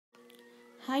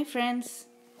Hi friends,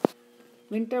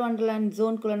 Winter Wonderland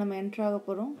zone குள்ள நம்ம enter ஆக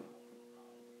போறோம்.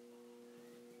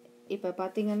 இப்ப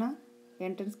பாத்தீங்கன்னா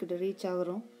என்ட்ரன்ஸ் கிட்ட ரீச்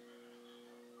ஆகுறோம்.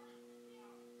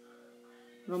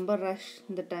 ரொம்ப ரஷ்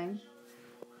இந்த டைம்.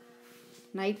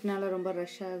 நைட்னால ரொம்ப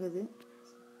ரஷ் ஆகுது.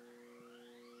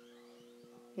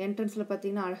 என்ட்ரன்ஸ்ல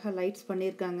பாத்தீங்கன்னா அழகா லைட்ஸ்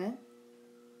பண்ணிருக்காங்க.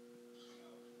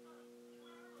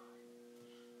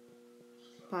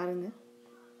 பாருங்க.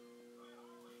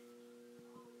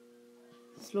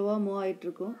 ஸ்லோவா மூவ் ஆயிட்டு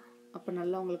இருக்கும். அப்ப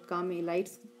நல்லா உங்களுக்கு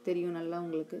லைட்ஸ் தெரியும் நல்லா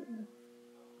உங்களுக்கு.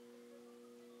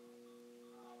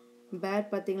 பேர்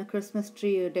பாத்தீங்கன்னா கிறிஸ்மஸ்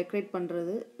ட்ரீ டெக்கரேட்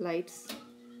பண்றது லைட்ஸ்.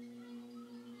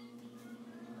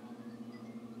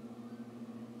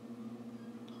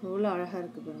 எவ்வளவு அழகா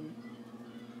இருக்கு பாருங்க.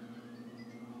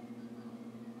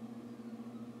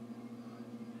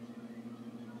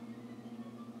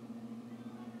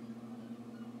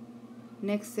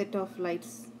 Next set of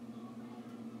lights.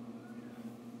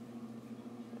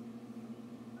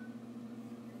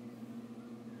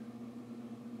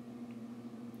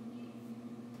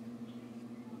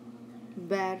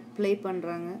 Bear play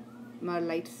பண்றாங்க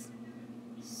lights.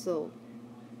 So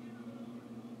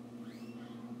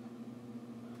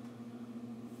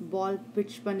ball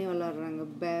pitch பண்ணி விளையாடுறாங்க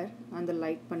bear அந்த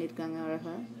லைட் பண்ணிருக்காங்க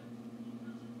அழகா.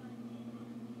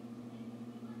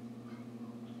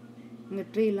 இந்த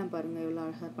ட்ரீ எல்லாம் பாருங்க எவ்வளவு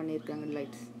அழகா பண்ணிருக்காங்க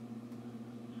லைட்ஸ்.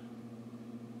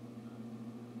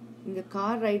 இங்க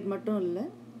கார் ரைட் மட்டும் இல்ல,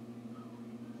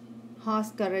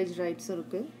 ஹார்ஸ் கரேஜ் ரைட்ஸும்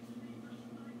இருக்கு.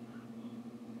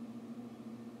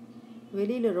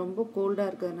 வெளியில ரொம்ப கோல்டா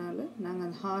இருக்கிறதுனால நாங்க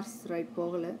அந்த ஹார்ஸ் ரைட்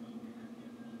போகல.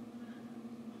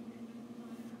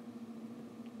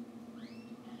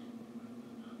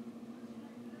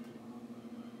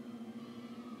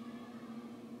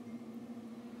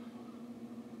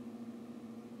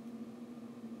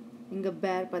 இங்க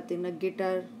பேர் பாத்தீங்கன்னா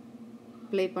கிட்டார்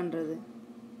ப்ளே பண்றது.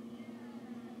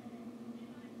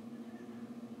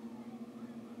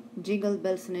 ஜிங்கல்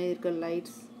பெல்ஸ் இருக்க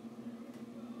லைட்ஸ்.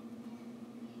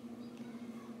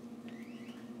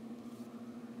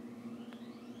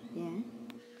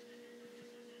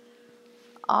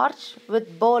 ஆர்ச் வித்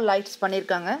போ லைட்ஸ்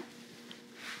பண்ணிருக்காங்க.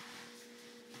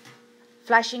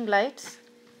 Flashing lights.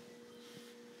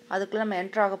 அதுக்குள்ள நம்ம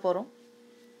என்டர் ஆக போறோம்.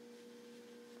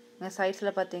 இந்த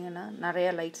சைட்ஸ்ல பாத்தீங்கன்னா நிறைய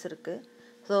லைட்ஸ் இருக்கு.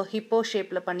 ஸோ ஹிப்போ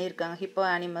ஷேப்ல பண்ணிருக்காங்க. ஹிப்போ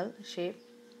அனிமல் ஷேப்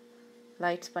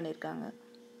லைட்ஸ் பண்ணிருக்காங்க.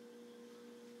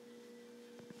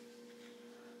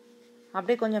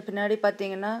 அப்படியே கொஞ்சம் பின்னாடி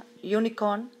பாத்தீங்கன்னா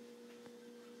unicorn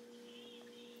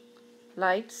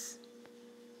lights.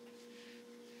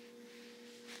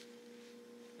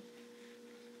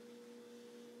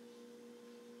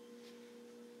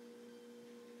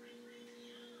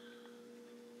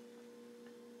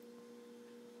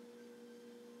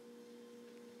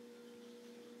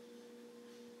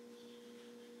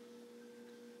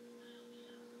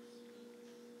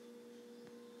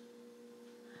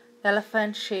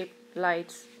 Elephant shaped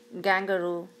lights,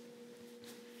 kangaroo,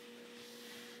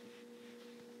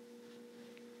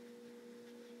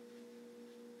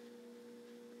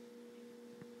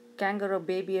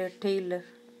 baby tail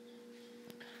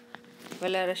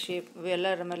வெள்ளார shape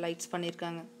வெள்ளார மாதிரி லைட்ஸ்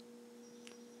பண்ணிருக்காங்க.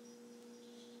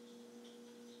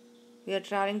 We are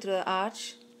traveling through the arch.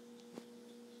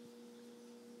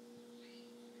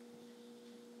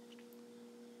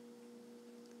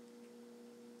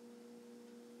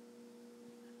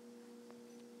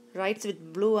 Lights with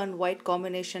blue and white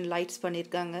combination lights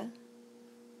பண்ணிருக்காங்க.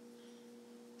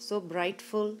 So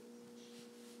brightful.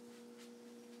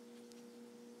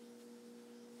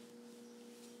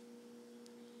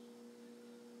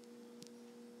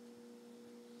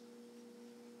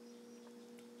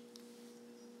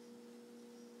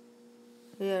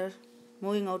 We are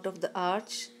moving out of the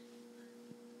arch.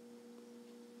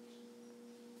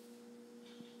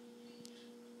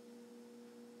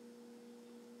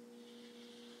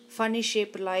 Funny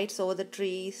shaped lights over the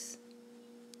trees.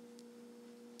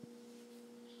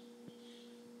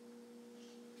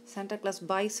 Santa Claus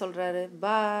bye சொல்றாரு.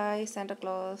 Bye Santa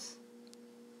Claus.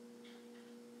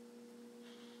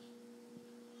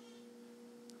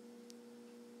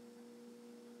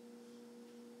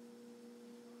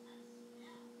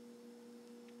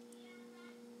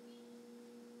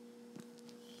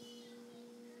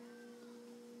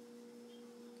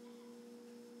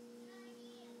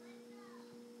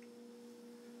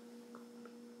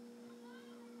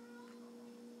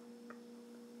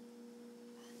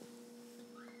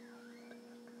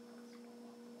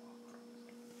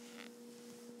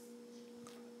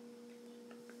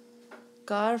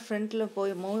 Car ஃப்ரண்ட்ல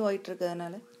போய் move ஆயிட்டு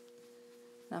இருக்கிறதுனால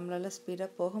நம்மளால speedo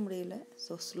போக முடியல.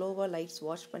 So ஸ்லோவா லைட்ஸ்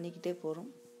வாட்ச் பண்ணிக்கிட்டே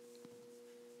போறோம்.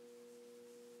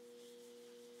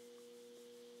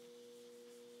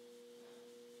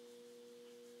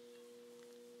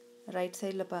 ரைட்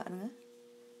சைடில் பாருங்கள்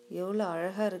எவ்வளோ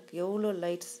அழகாக இருக்குது, எவ்வளோ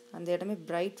லைட்ஸ், அந்த இடமே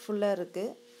பிரைட்ஃபுல்லாக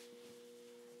இருக்குது.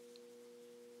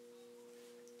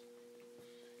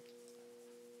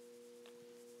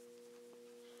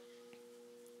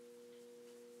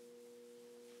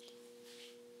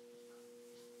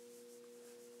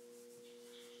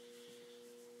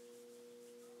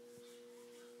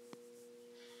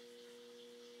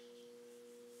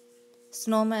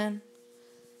 ஸ்னோமேன்,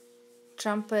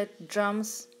 ட்ரம்பட்,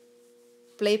 ட்ரம்ஸ்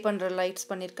ப்ளே பண்ணுற லைட்ஸ்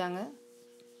பண்ணியிருக்காங்க.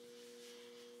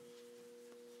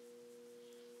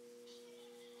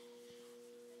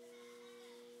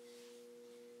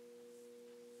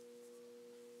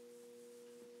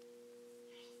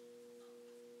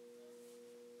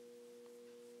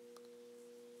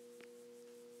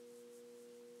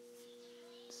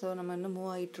 ஸோ நம்ம இன்னும்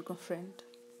மூவ் ஆகிட்டுருக்கோம் ஃப்ரெண்ட்.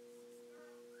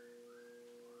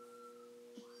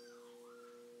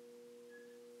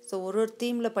 ஸோ ஒரு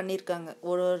தீமில் பண்ணியிருக்காங்க,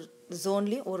 ஒரு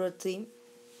ஜோன்லேயும் ஒரு தீம்,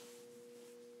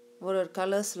 ஒரு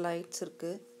கலர்ஸ் லைட்ஸ்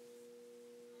இருக்குது.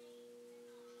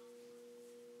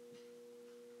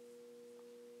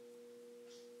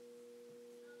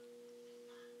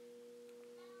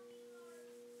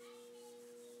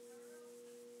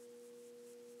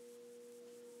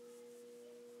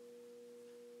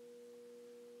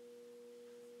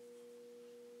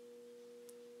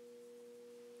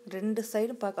 ரெண்டு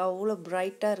சைடும் பார்க்க அவ்வளோ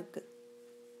பிரைட்டாக இருக்குது.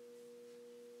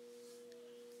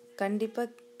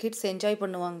 கண்டிப்பாக கிட்ஸ் என்ஜாய்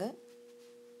பண்ணுவாங்க.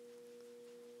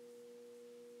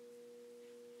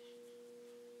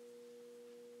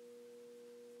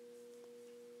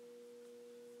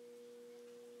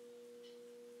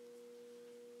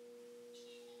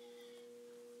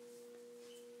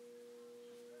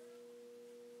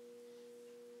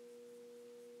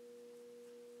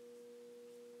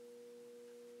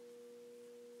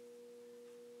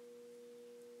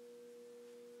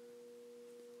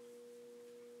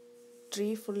 ட்ரீ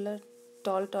ஃபுல்லாக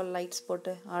டால் லைட்ஸ்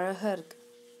போட்டு அழகாக இருக்குது.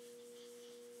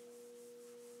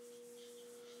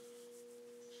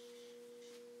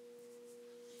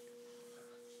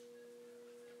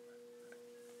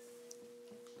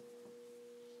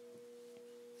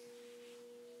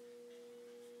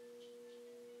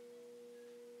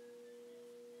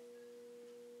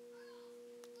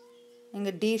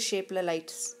 எங்கள் டி ஷேப்பில்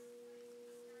லைட்ஸ்.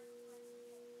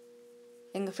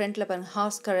 எங்கள் ஃப்ரண்ட்டில் பாருங்கள்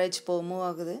ஹார்ஸ் கரேஜ் மூவ்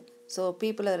ஆகுது. ஸோ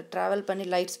பீப்புள் அதை ட்ராவல் பண்ணி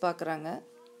லைட்ஸ் பார்க்குறாங்க.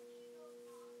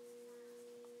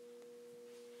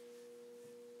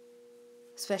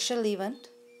 Special event.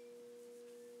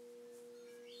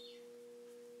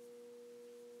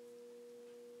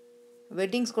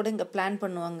 வெட்டிங்ஸ் கூட இங்கே பிளான்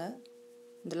பண்ணுவாங்க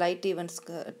இந்த லைட்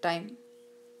ஈவெண்ட்ஸ்க்கு டைம்.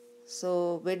 ஸோ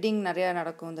வெட்டிங் நிறையா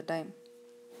நடக்கும் இந்த டைம்.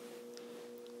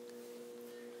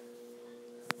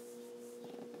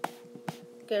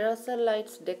 கெரோசல்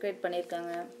லைட்ஸ் டெக்கரேட்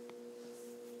பண்ணியிருக்காங்க.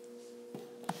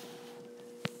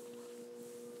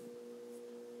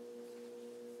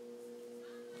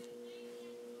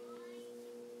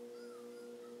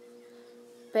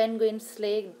 பென்குயின் ஸ்லே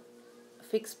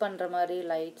ஃபிக்ஸ் பண்ணுற மாதிரி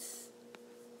லைட்ஸ்.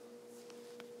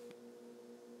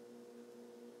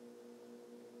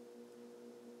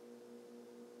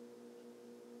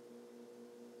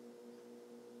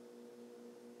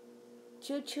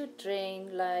 சூ ட்ரெயின்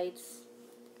லைட்ஸ்.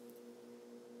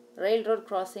 ரயில் ரோட்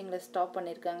கிராசிங்கில் ஸ்டாப்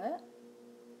பண்ணியிருக்காங்க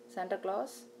சாண்டா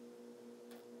கிளாஸ்.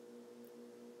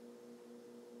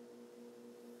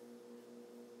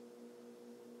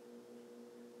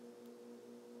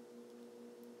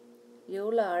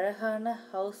 எவ்வளோ அழகான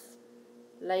ஹவுஸ்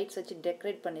லைட்ஸ் வச்சு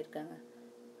டெக்கரேட் பண்ணியிருக்காங்க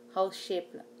ஹவுஸ்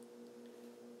ஷேப்பில்.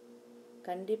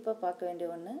 கண்டிப்பாக பார்க்க வேண்டிய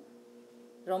ஒன்று.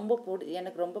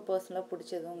 எனக்கு ரொம்ப பர்சனலாக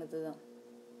பிடிச்சதும் இதுதான்.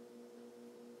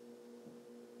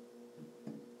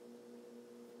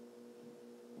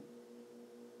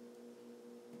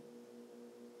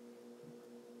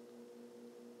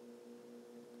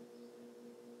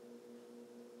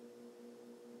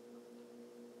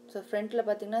 ஸோ ஃப்ரண்ட்டில்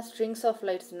பார்த்தீங்கன்னா ஸ்ட்ரிங்ஸ் ஆஃப்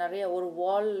லைட்ஸ் நிறைய ஒரு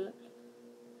வால்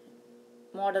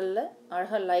மாடலில்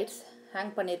அழகாக லைட்ஸ்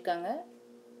ஹேங் பண்ணியிருக்காங்க.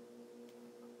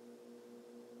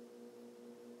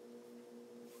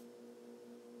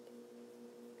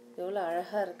 எவ்வளோ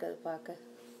அழகாக இருக்குது பார்க்க.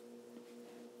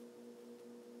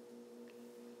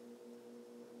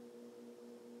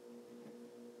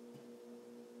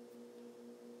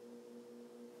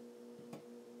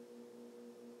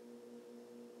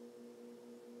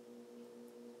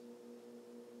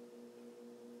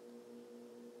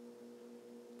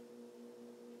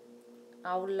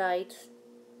 owl lights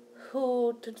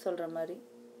ஹூட்டுன்னு சொல்கிற மாதிரி.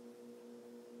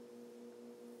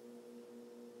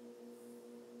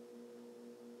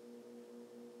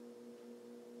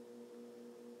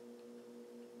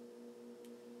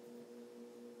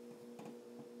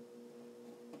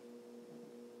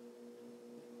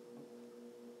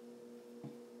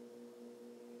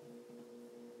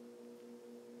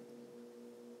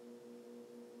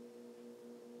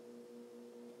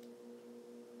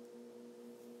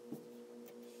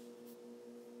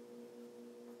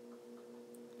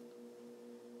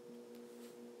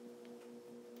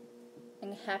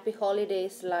 and happy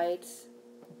holidays lights.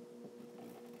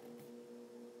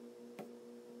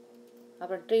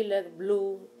 அப்புறம் ட்ரீல blue,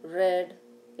 red,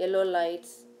 yellow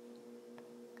lights.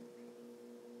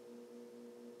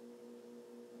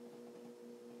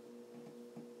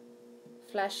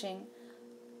 Flashing.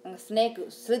 அங்கே ஸ்னேக்,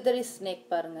 ஸ்லிதரி ஸ்னேக்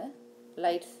பாருங்கள்.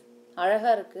 லைட்ஸ்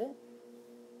அழகாக இருக்குது.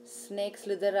 ஸ்னேக்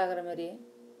ஸ்லிதர் ஆகிற மாதிரியே.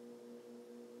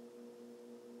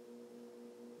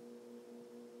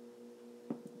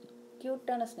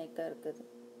 க்யூட்டான ஸ்னேக்காக இருக்குது.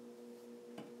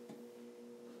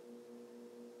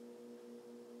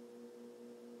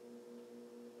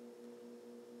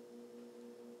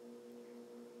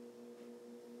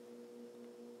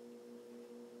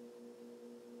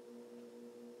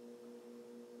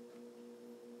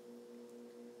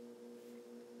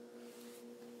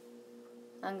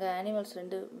 அங்கே அனிமல்ஸ்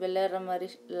ரெண்டு விளையாடுற மாதிரி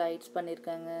லைட்ஸ்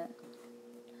பண்ணியிருக்காங்க.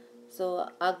 ஸோ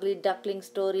அக்லி டக்லிங்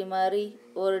ஸ்டோரி மாதிரி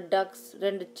ஒரு டக்ஸ்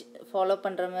ரெண்டு ஃபாலோ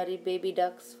பண்ணுற மாதிரி, பேபி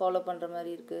டக்ஸ் ஃபாலோ பண்ணுற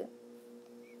மாதிரி இருக்குது.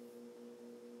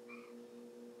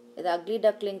 இது அக்லி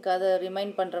டக்லிங்க்கு அதை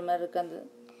ரிமைண்ட் பண்ணுற மாதிரி இருக்குது. அந்த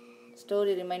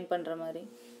ஸ்டோரி ரிமைண்ட் பண்ணுற மாதிரி.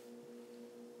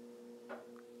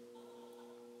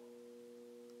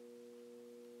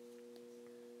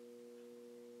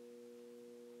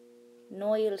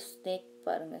 நோயல் ஸ்னேக்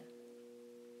பாருங்கள்.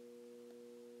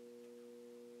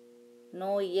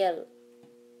 நோ எல்,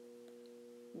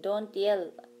 டோன்ட் எல்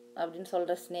அப்படின்னு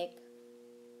சொல்கிற snake.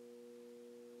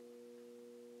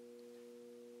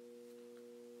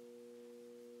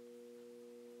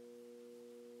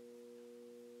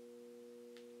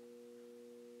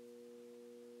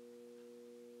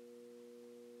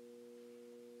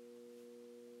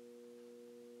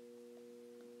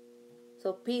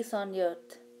 So peace on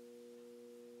earth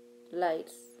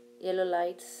lights, yellow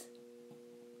lights.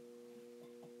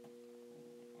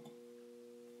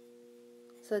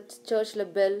 So it's church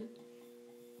bell.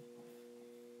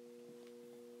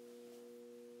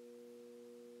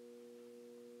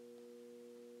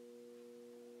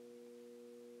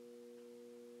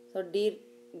 So deer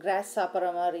cross சாப்பிட்ற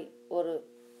மாதிரி ஒரு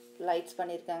லைட்ஸ்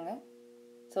பண்ணியிருக்காங்க.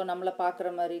 ஸோ நம்மளை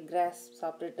பார்க்குற மாதிரி கிராஸ்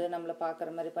சாப்பிட்டுட்டு நம்மளை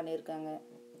பார்க்குற மாதிரி பண்ணியிருக்காங்க.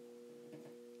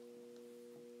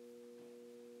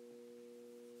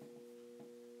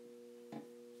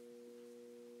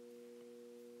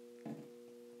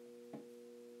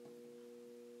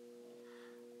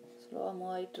 ஸ்லோவாக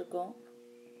மூவ் ஆகிட்டுருக்கோம்.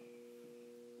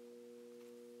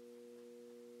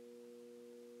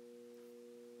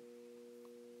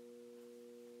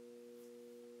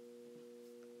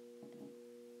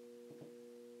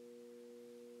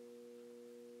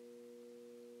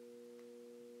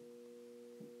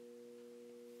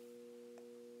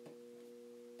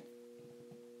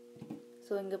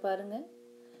 ஸோ இங்கே பாருங்கள்,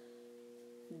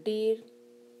 டீர்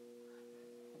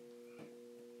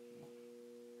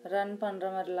ரன் பண்ணுற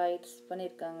மாதிரி லைட்ஸ்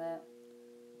பண்ணியிருக்காங்க.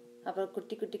 அப்புறம்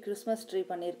குட்டி குட்டி கிறிஸ்மஸ் ட்ரீ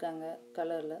பண்ணியிருக்காங்க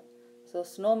கலரில். ஸோ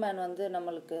ஸ்னோமேன் வந்து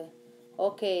நம்மளுக்கு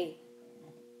okay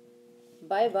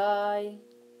bye bye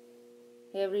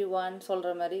every one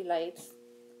சொல்கிற மாதிரி lights.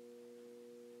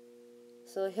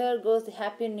 So here cos the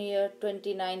happy new year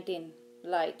 2019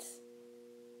 lights.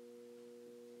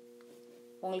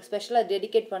 உங்களுக்கு ஸ்பெஷலாக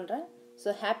டெடிகேட் பண்ணுறேன்.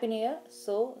 So happy new year.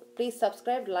 So please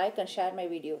subscribe, like and share my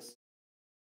videos.